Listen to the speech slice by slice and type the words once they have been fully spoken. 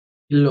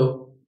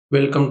Hello,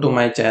 welcome to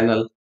my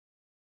channel.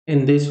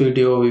 In this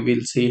video, we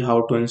will see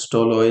how to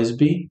install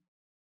OSB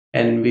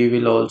and we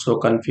will also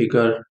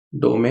configure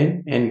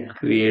domain and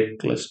create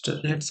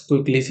cluster. Let's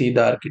quickly see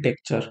the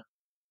architecture.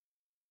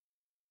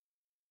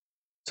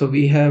 So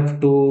we have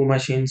two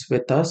machines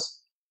with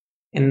us.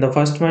 In the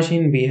first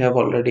machine, we have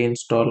already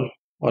installed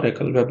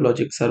Oracle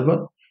WebLogic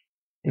Server.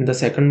 In the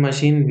second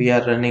machine, we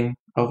are running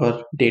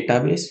our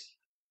database.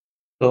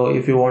 So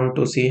if you want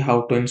to see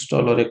how to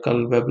install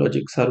Oracle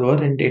WebLogic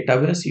Server and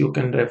database, you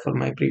can refer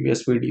my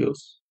previous videos.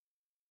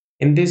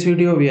 In this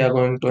video, we are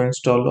going to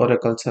install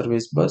Oracle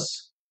Service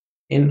Bus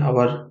in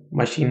our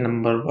machine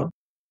number 1.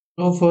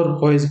 So for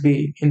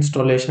OSB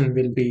installation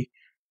will be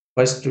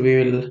first we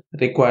will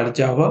require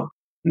Java.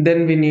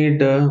 Then we need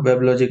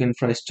WebLogic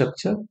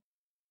infrastructure.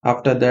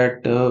 After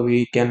that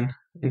we can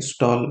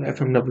install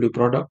FMW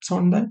products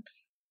on that.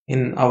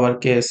 In our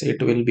case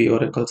it will be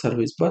Oracle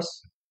Service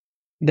Bus.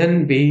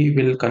 Then we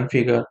will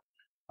configure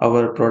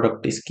our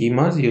product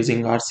schemas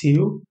using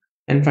RCU,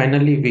 and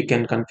finally we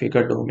can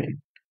configure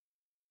domain.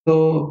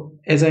 So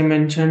as I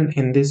mentioned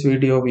in this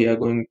video, we are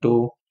going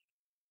to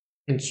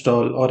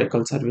install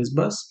Oracle Service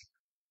Bus,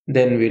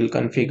 then we'll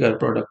configure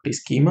product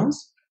schemas,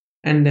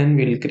 and then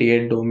we'll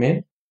create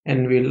domain,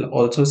 and we'll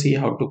also see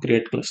how to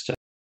create cluster.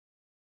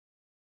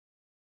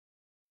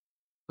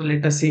 So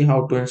let us see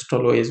how to install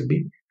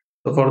OSB.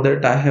 So for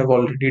that I have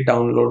already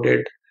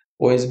downloaded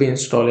OSB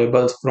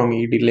installables from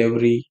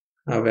eDelivery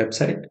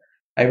website.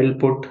 I will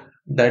put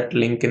that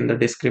link in the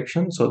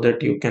description so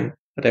that you can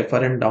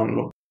refer and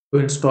download. To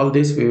install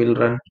this, we will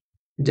run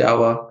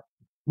java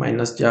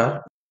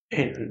 -jar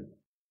and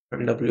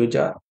mw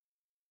jar.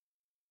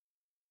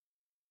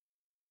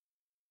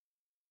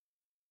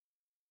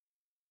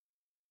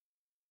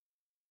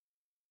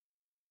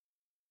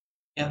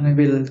 And I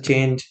will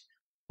change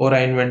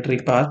Aura inventory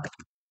path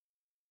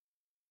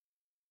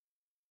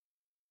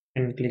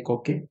and click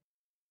OK.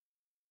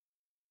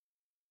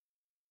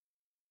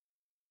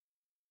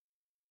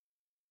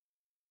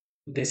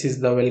 This is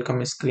the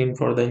welcome screen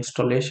for the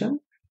installation.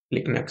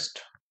 Click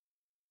next.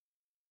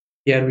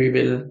 Here we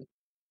will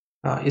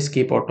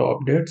skip auto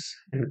updates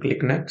and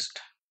click next.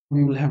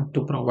 We will have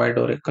to provide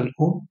Oracle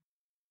home.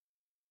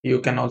 You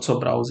can also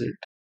browse it.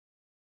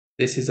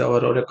 This is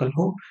our Oracle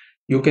home.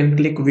 You can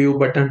click view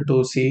button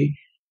to see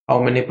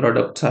how many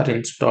products are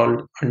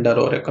installed under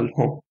Oracle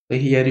home. So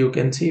here you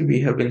can see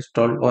we have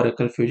installed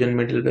Oracle Fusion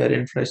middleware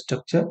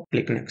infrastructure.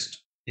 Click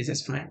next. This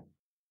is fine.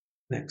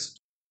 Next.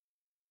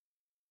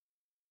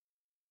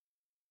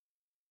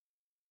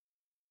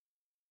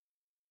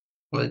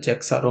 All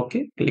checks are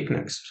okay. Click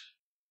next.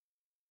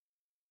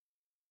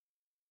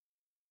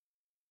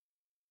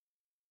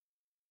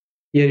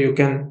 Here you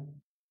can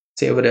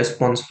save a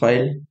response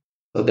file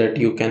so that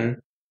you can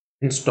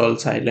install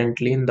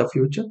silently in the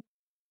future.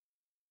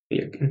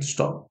 Click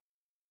install.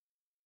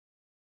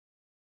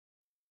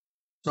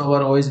 So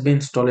our OSB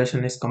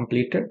installation is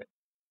completed.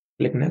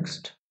 Click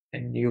next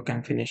and you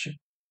can finish it.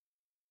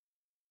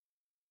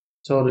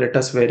 So let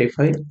us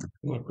verify.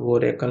 Go to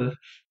Oracle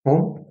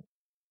home,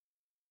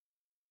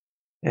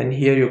 and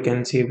here you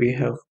can see we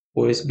have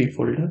OSB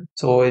folder.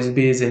 So OSB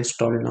is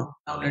installed now.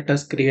 Now let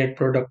us create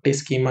product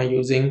schema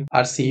using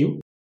RCU.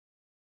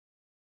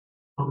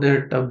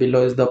 That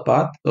below is the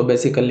path. So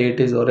basically it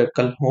is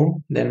Oracle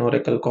home, then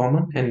Oracle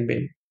common and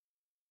bin.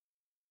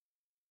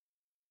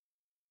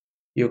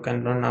 You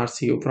can run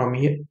RCU from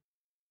here.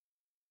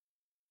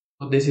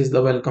 So this is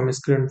the welcome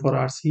screen for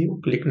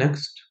RCU. Click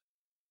next.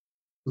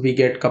 We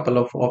get couple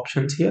of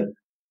options here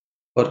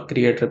for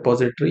create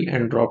repository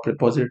and drop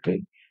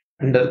repository.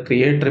 Under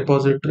create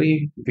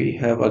repository, we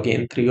have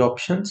again three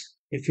options.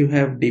 If you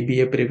have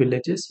DBA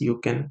privileges,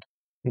 you can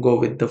go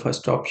with the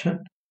first option.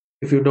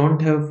 If you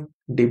don't have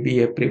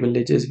DBA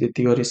privileges with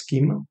your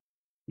schema,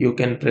 you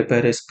can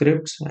prepare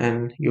scripts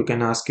and you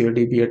can ask your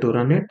DBA to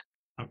run it.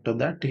 After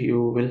that,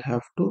 you will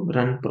have to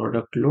run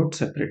product load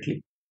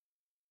separately.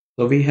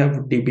 So we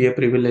have DBA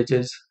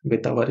privileges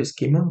with our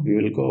schema. We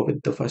will go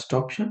with the first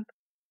option.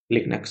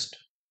 Click next.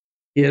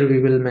 Here we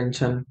will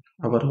mention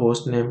our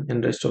host name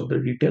and rest of the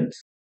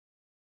details.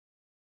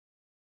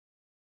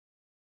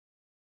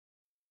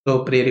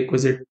 So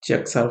prerequisite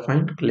checks are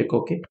fine. Click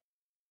OK.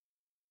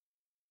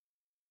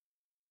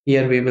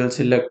 Here we will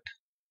select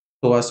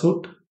SOA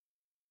suite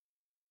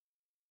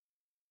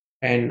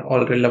and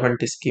all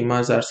relevant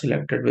schemas are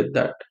selected with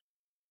that.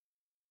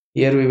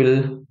 Here we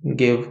will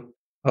give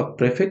a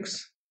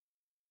prefix.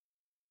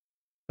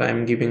 So I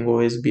am giving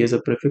OSB as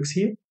a prefix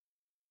here.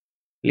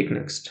 Click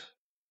next.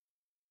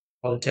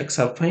 All checks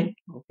are fine.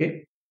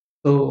 Okay.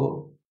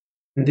 So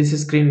in this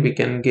screen we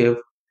can give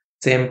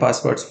same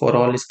passwords for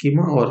all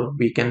schema, or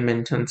we can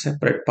mention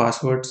separate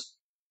passwords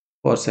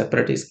for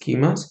separate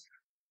schemas.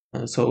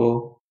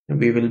 So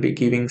we will be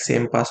giving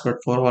same password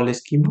for all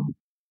schema.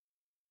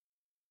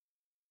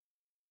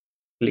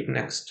 Click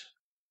next.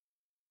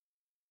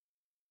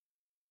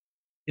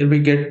 Here we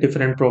get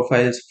different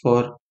profiles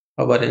for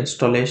our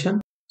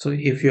installation. So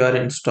if you are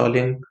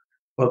installing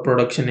for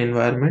production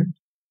environment,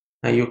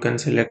 you can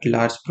select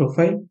large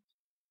profile.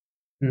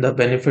 The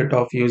benefit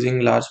of using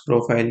large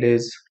profile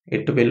is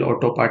it will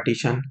auto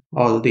partition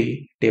all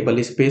the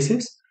table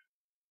spaces.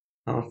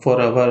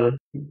 For our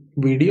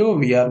video,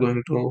 we are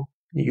going to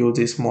use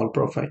a small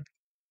profile,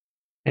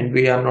 and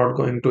we are not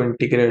going to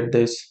integrate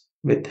this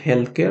with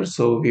healthcare,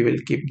 so we will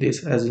keep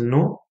this as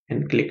no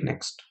and click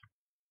next.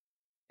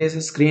 As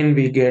a screen,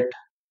 we get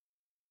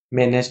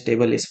manage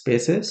table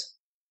spaces.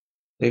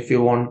 If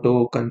you want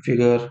to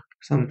configure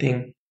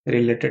something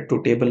related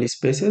to table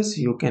spaces,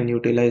 you can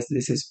utilize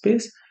this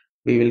space.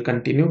 We will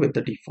continue with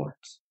the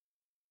defaults.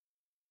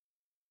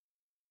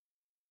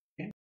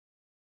 Okay.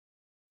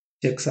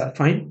 Checks are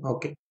fine.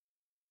 Okay.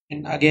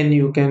 And again,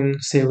 you can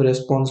save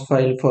response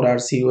file for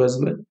RCU as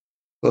well,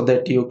 so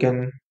that you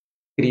can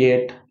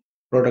create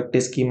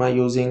product schema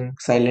using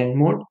silent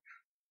mode.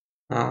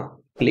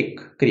 Click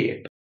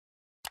create.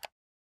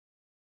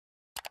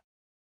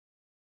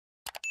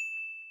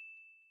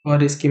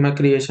 Our schema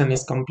creation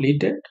is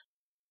completed.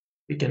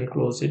 We can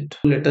close it.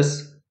 Let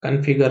us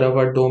configure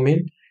our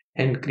domain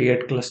and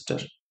create cluster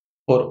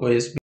for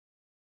OSB.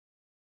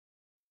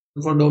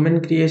 For domain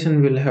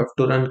creation, we'll have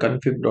to run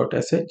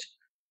config.sh.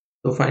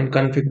 To find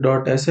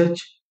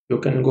config.sh, you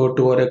can go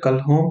to Oracle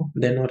Home,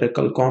 then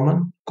Oracle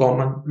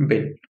common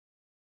bin.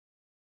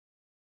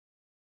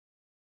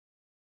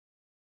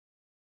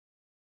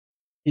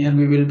 Here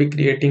we will be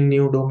creating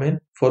new domain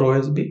for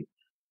OSB,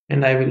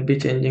 and I will be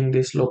changing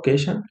this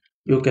location.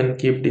 You can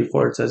keep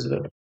defaults as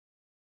well.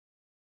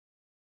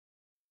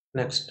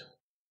 Next.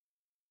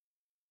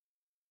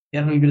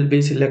 Here we will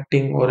be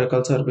selecting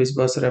Oracle Service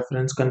Bus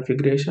reference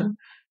configuration,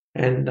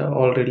 and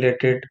all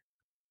related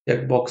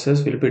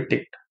checkboxes will be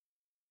ticked.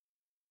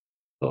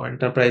 So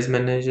Enterprise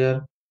Manager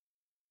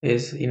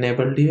is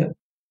enabled here,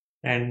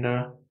 and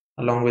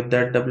along with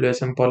that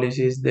WSM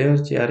policy is there,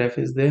 GRF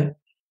is there,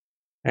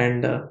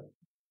 and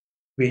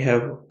we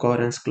have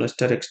Coherence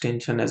cluster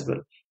extension as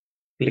well.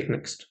 Click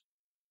next.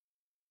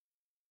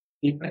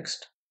 Click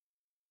next.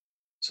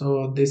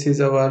 So this is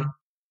our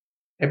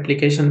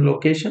application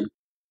location.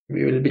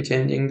 We will be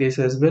changing this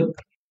as well.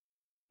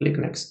 Click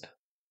next.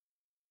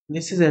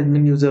 This is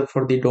admin user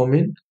for the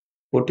domain.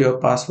 Put your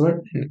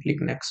password and click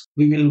next.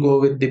 We will go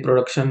with the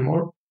production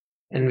mode,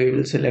 and we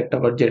will select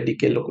our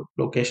JDK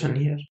location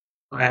here.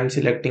 I am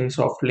selecting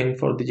soft link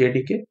for the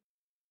JDK.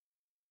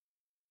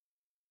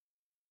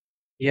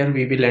 Here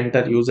we will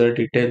enter user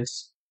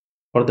details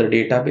for the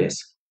database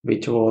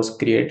which was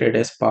created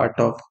as part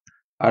of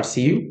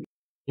RCU.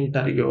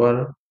 Enter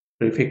your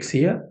prefix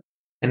here,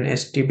 and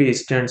STB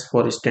stands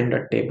for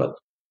standard table.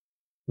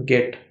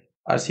 Get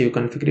RCU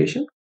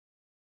configuration.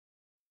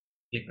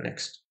 Click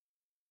next.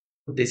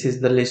 This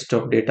is the list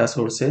of data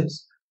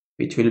sources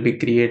which will be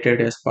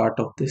created as part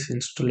of this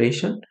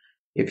installation.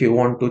 If you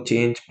want to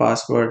change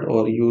password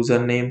or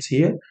usernames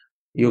here,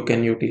 you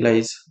can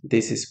utilize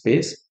this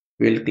space.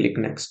 We'll click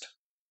next.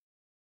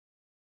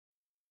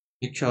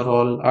 Make sure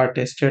all are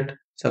tested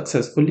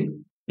successfully.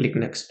 Click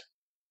next.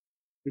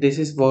 This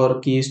is for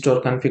key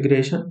store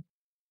configuration.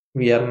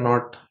 We are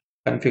not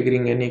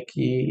configuring any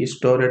key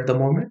store at the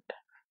moment.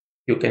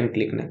 You can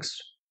click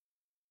next.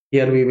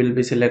 Here we will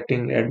be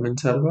selecting admin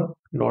server,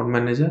 node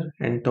manager,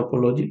 and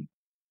topology.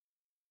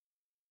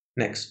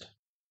 Next.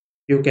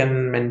 You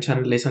can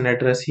mention listen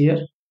address here,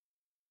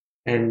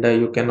 and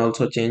you can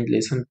also change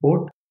listen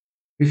port.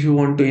 If you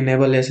want to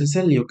enable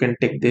SSL, you can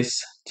tick this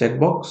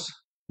checkbox,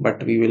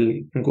 but we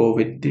will go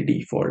with the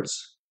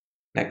defaults.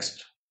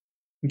 Next.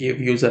 Give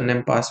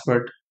username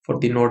password for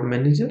the node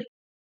manager.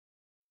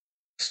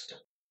 Next.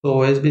 So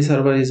OSB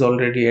server is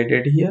already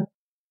added here,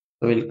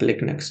 so we'll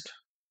click next.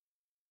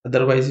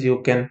 Otherwise,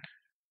 you can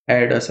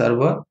add a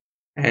server,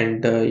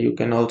 and you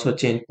can also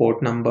change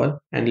port number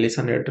and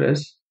listen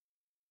address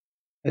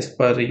as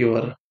per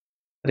your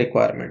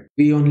requirement.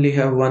 We only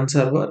have one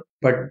server,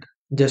 but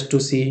just to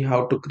see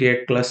how to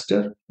create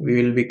cluster,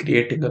 we will be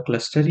creating a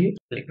cluster here.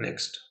 Click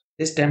next.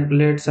 These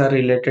templates are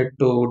related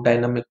to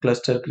dynamic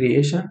cluster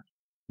creation,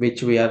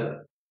 which we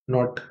are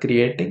not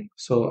creating,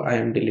 so I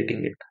am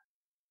deleting it.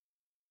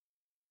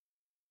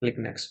 Click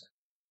next.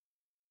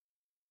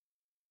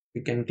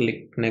 You can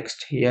click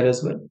next here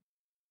as well,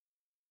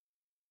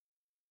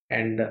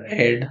 and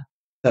add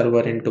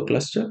server into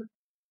cluster.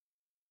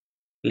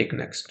 Click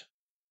next.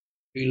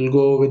 We'll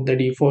go with the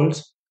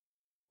defaults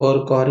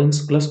for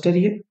Coherence cluster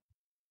here.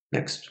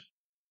 Next.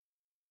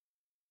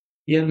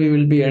 Here we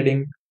will be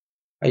adding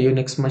a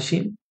Unix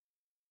machine.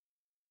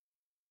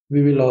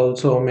 We will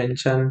also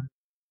mention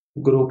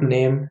group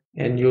name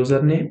and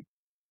username,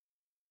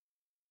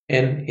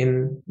 and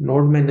in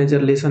node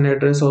manager listen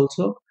address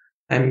also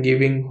I'm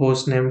giving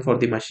host name for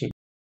the machine.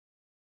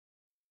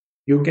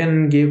 You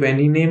can give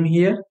any name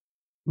here,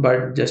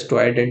 but just to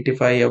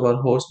identify our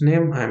host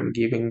name, I'm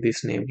giving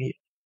this name here.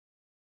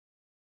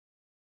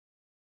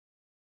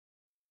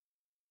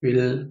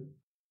 We'll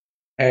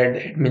add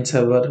admin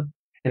server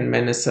and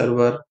manage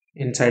server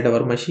inside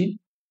our machine.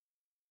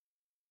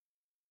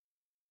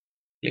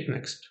 Click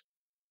next.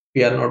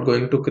 We are not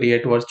going to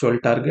create virtual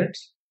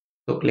targets,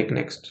 so click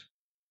next.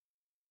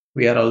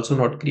 We are also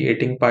not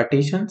creating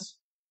partitions,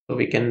 so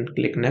we can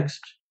click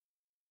next.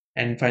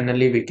 And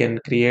finally, we can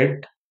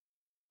create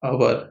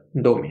our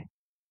domain.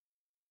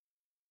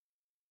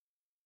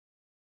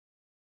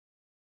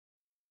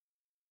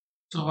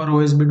 So our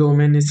OSB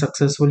domain is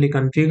successfully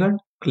configured.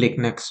 Click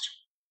next.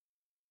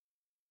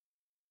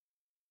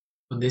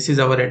 So this is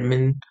our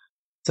admin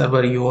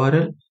server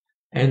URL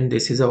and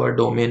this is our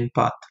domain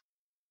path.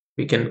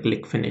 We can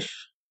click finish.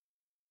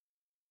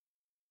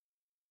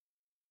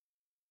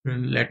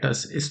 Let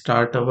us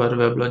start our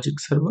WebLogic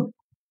server.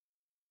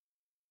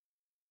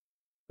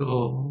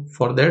 So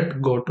for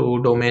that, go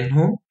to domain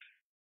home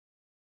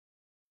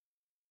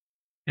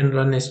and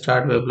run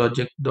start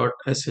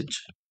weblogic.sh.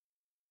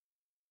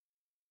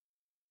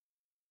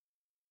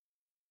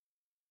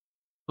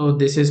 So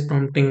this is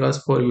prompting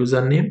us for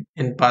username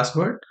and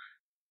password.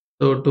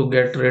 So to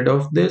get rid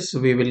of this,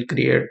 we will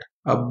create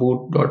a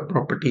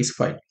boot.properties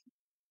file.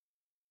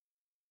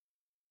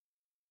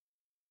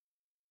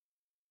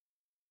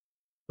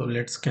 So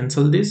let's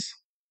cancel this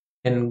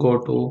and go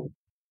to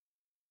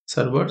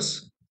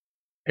servers,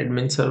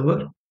 admin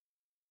server,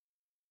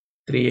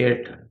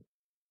 create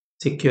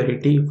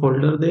security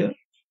folder there.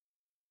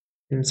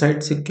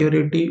 Inside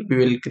security, we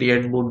will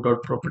create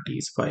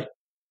boot.properties file.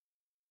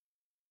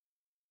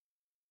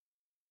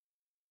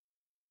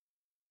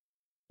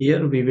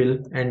 Here we will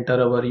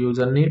enter our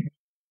username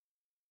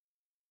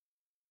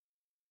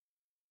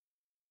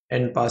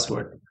and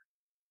password.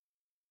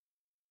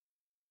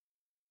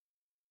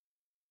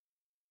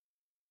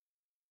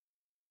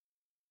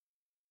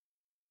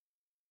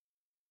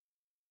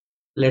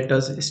 Let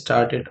us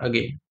start it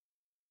again.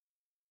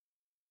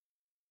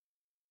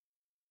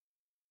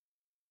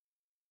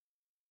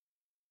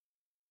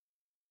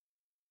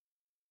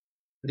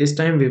 This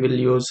time we will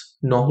use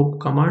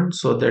nohoop command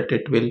so that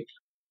it will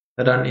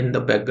run in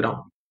the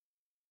background.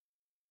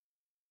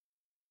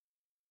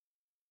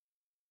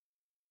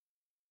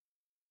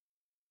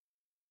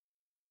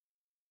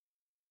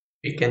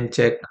 We can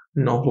check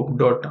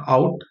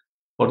nohoop.out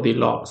for the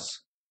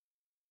logs.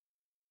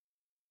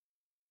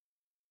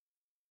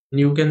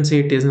 You can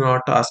see it is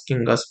not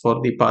asking us for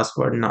the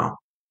password now.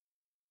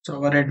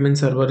 So our admin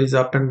server is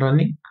up and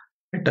running.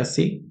 Let us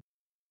see.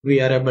 We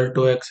are able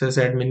to access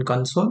admin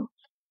console.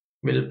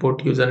 We'll put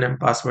username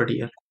password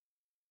here.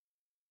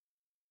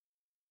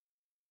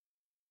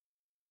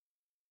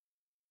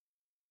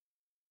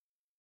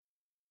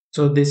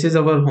 So this is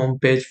our home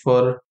page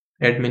for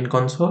admin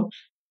console.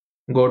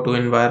 Go to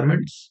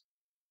environments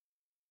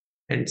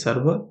and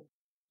server.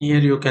 Here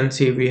you can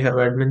see we have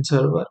admin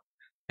server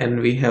and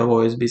we have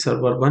OSB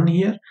server 1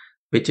 here,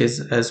 which is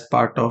as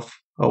part of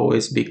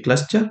OSB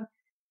cluster.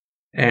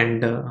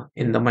 And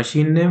in the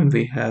machine name,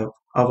 we have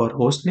our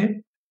host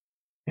name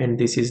and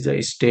this is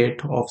the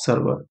state of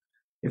server.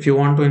 If you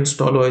want to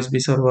install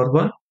OSB server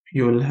 1,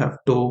 you will have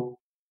to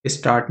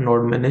start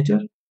node manager.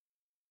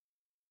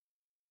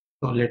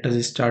 So let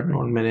us start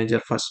node manager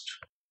first.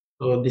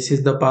 So this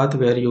is the path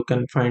where you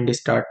can find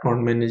start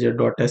node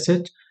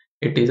manager.sh.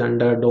 It is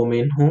under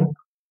domain home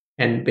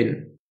and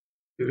bin.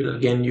 We will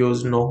again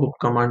use nohoop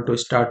command to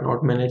start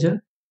node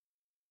manager.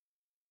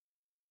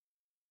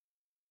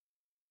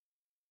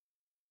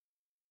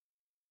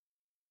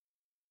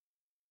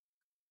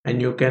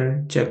 And you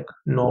can check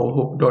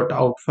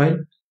nohoop.out file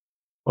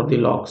for the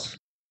logs.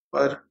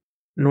 Our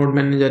node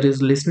manager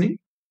is listening.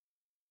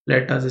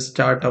 Let us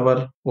start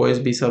our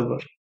OSB server.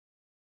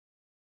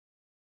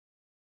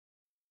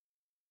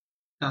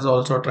 Let us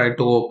also try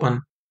to open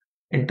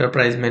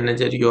enterprise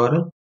manager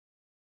URL.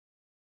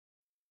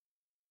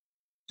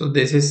 So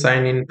this is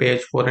sign in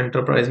page for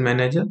enterprise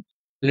manager.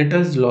 Let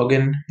us log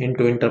in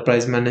into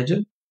enterprise manager.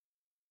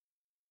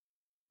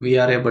 We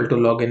are able to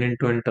log in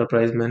into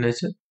enterprise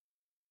manager.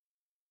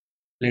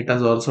 Let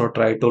us also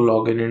try to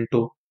log in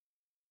into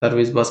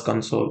service bus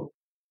console.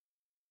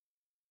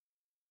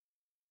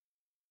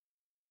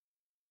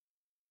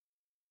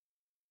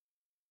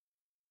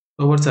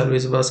 Our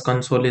service bus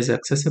console is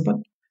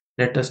accessible.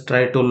 Let us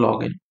try to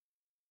log in.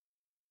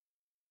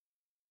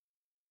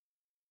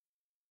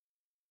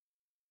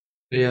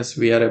 Yes,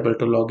 we are able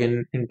to log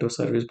in into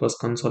service bus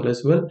console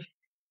as well.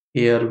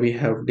 Here we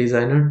have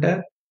designer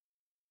tab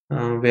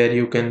where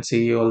you can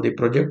see all the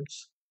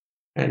projects,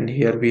 and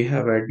here we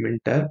have admin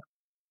tab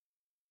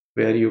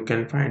where you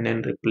can find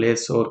and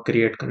replace or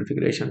create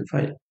configuration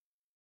file.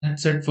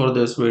 That's it for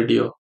this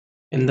video.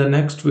 In the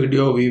next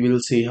video, we will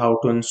see how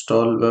to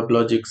install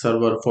WebLogic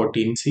Server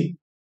 14c.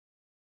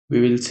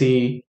 We will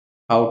see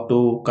how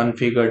to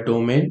configure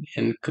domain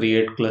and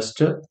create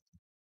cluster.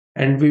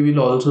 And we will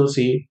also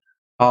see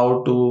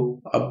how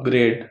to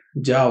upgrade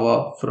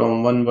Java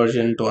from one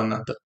version to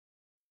another.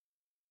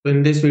 So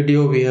in this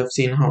video, we have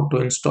seen how to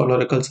install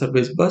Oracle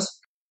Service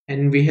Bus,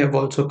 and we have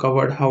also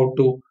covered how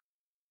to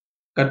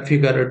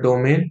configure a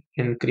domain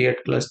and create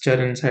cluster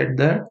inside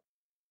that.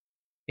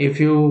 If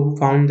you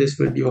found this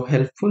video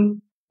helpful,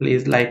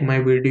 please like my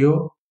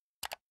video,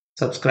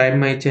 subscribe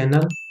my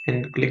channel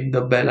and click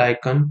the bell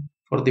icon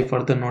for the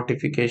further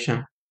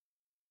notification.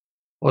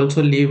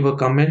 Also leave a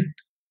comment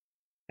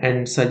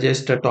and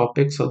suggest a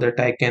topic so that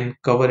I can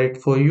cover it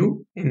for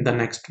you in the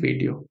next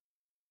video.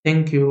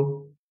 Thank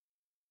you.